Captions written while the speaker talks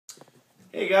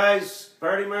Hey guys,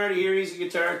 Party Marty here, Easy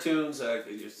Guitar Tunes.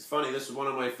 It's funny, this is one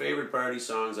of my favorite party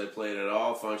songs. I play it at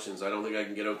all functions. I don't think I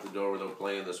can get out the door without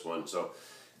playing this one. So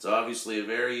it's obviously a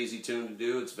very easy tune to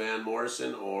do. It's Van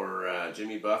Morrison or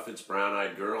Jimmy Buffett's Brown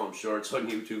Eyed Girl. I'm sure it's on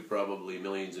YouTube probably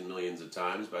millions and millions of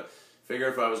times, but figure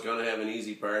if I was going to have an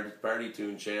easy party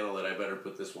tune channel that I better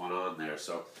put this one on there.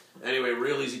 So anyway,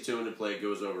 real easy tune to play. It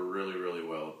goes over really, really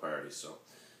well at parties. So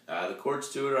the chords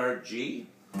to it are G,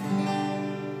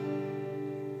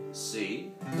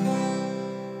 C,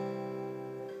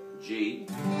 G,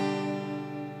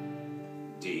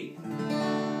 D,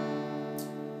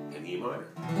 and E minor.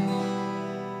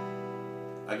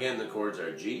 Again, the chords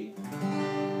are G,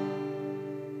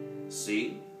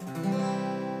 C,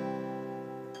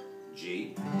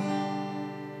 G,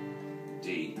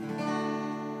 D,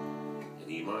 and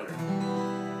E minor.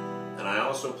 And I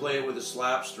also play it with a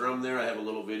slap strum there. I have a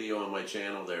little video on my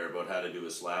channel there about how to do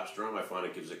a slap strum. I find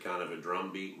it gives it kind of a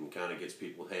drum beat and kind of gets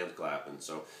people hands clapping.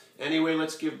 So anyway,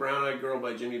 let's give Brown Eyed Girl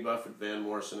by Jimmy Buffett, Van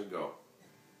Morrison a go.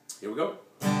 Here we go.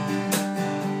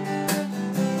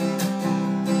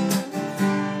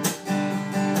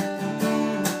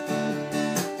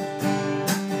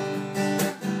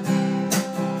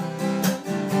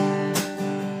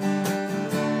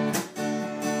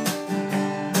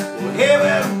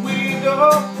 Wherever we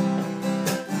go,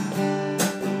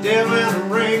 down in the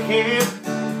rain camp,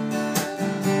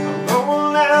 I'm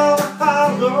going down the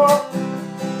hollow,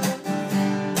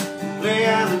 play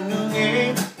out a new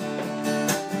game.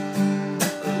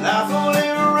 Life will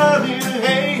live around you,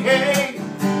 hey, hey,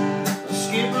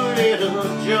 skipping and a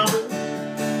jumping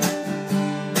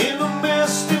in the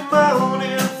misty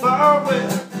morning far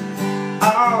west.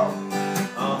 All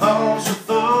a horse a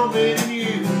thumping in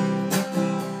you,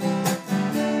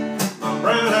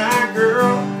 brown-eyed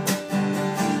girl.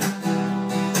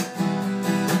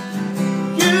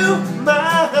 You,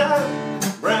 my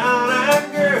brown-eyed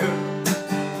girl.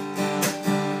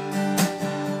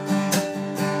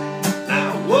 Now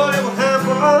whatever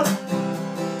happened,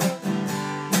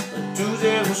 the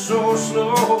Tuesday was so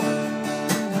slow.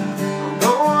 I'm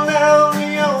going down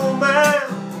the old mile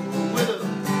with a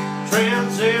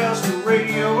transistor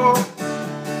radio,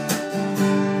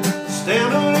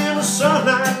 standing in the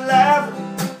sunlight laughing,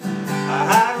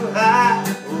 high,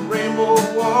 a rainbow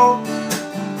wall,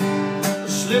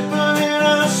 slipping in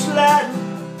a sliding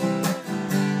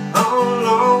all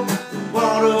along the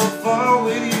waterfall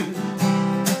with you,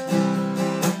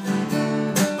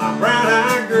 my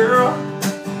brown-eyed girl.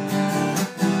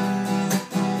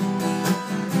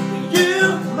 You,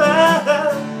 my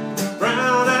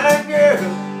brown-eyed girl.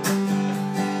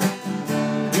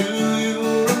 Do you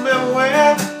remember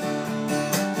when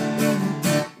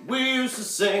we used to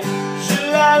sing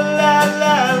la la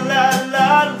la la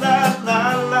la la la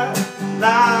la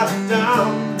la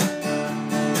down,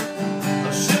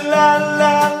 la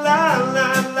la la la la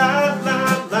la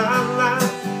la la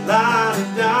la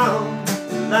down,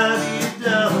 la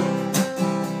down,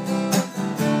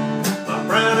 my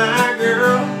brown-eyed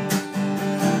girl.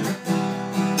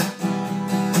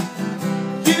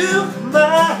 You, my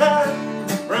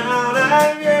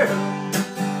brown-eyed girl.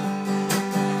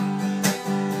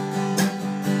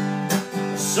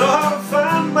 So hard to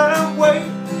find my way,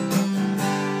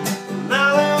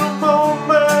 now that I'm on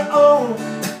my own.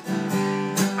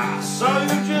 I saw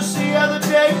you just the other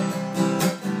day.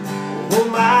 Oh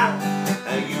my,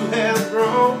 how you have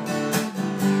grown.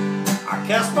 I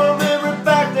cast my memory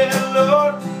back there,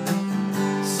 Lord.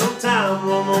 Sometime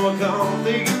one more gone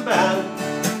thinking about it,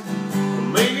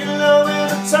 making love in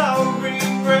the tall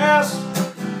green grass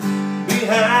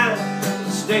behind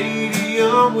the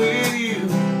stadium with you,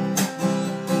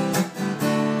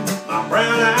 my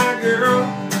brown-eyed girl.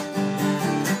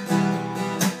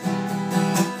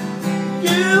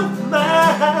 You,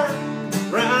 my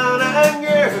brown-eyed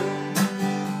girl.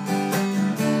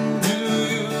 Do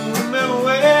you remember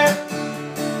when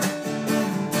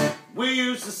we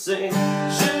used to sing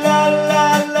la la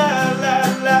la la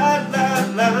la la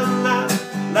la la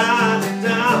la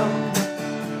down,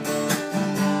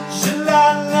 la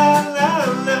la la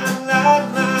la la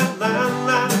la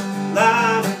la la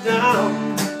down,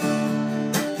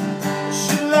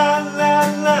 la la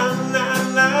la la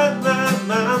la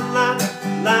la la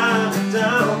la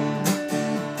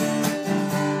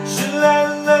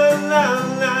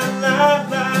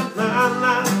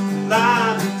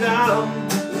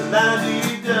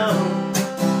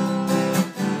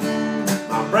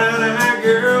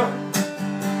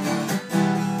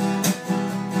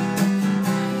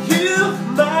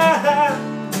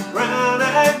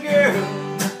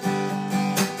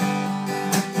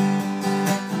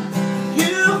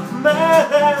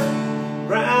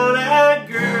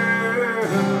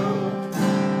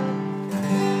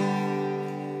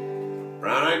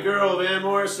girl, Van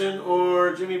Morrison,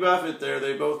 or Jimmy Buffett there.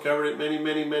 They both covered it many,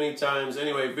 many, many times.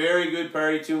 Anyway, very good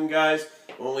party tune, guys.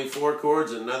 Only 4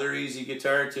 chords, another easy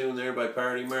guitar tune there by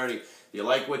Party Marty. If you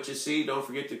like what you see, don't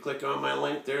forget to click on my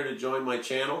link there to join my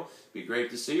channel. Be great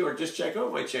to see you, or just check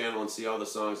out my channel and see all the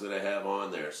songs that I have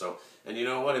on there. So, and you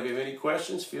know what? If you have any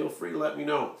questions, feel free to let me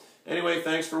know. Anyway,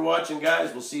 thanks for watching,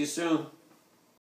 guys. We'll see you soon.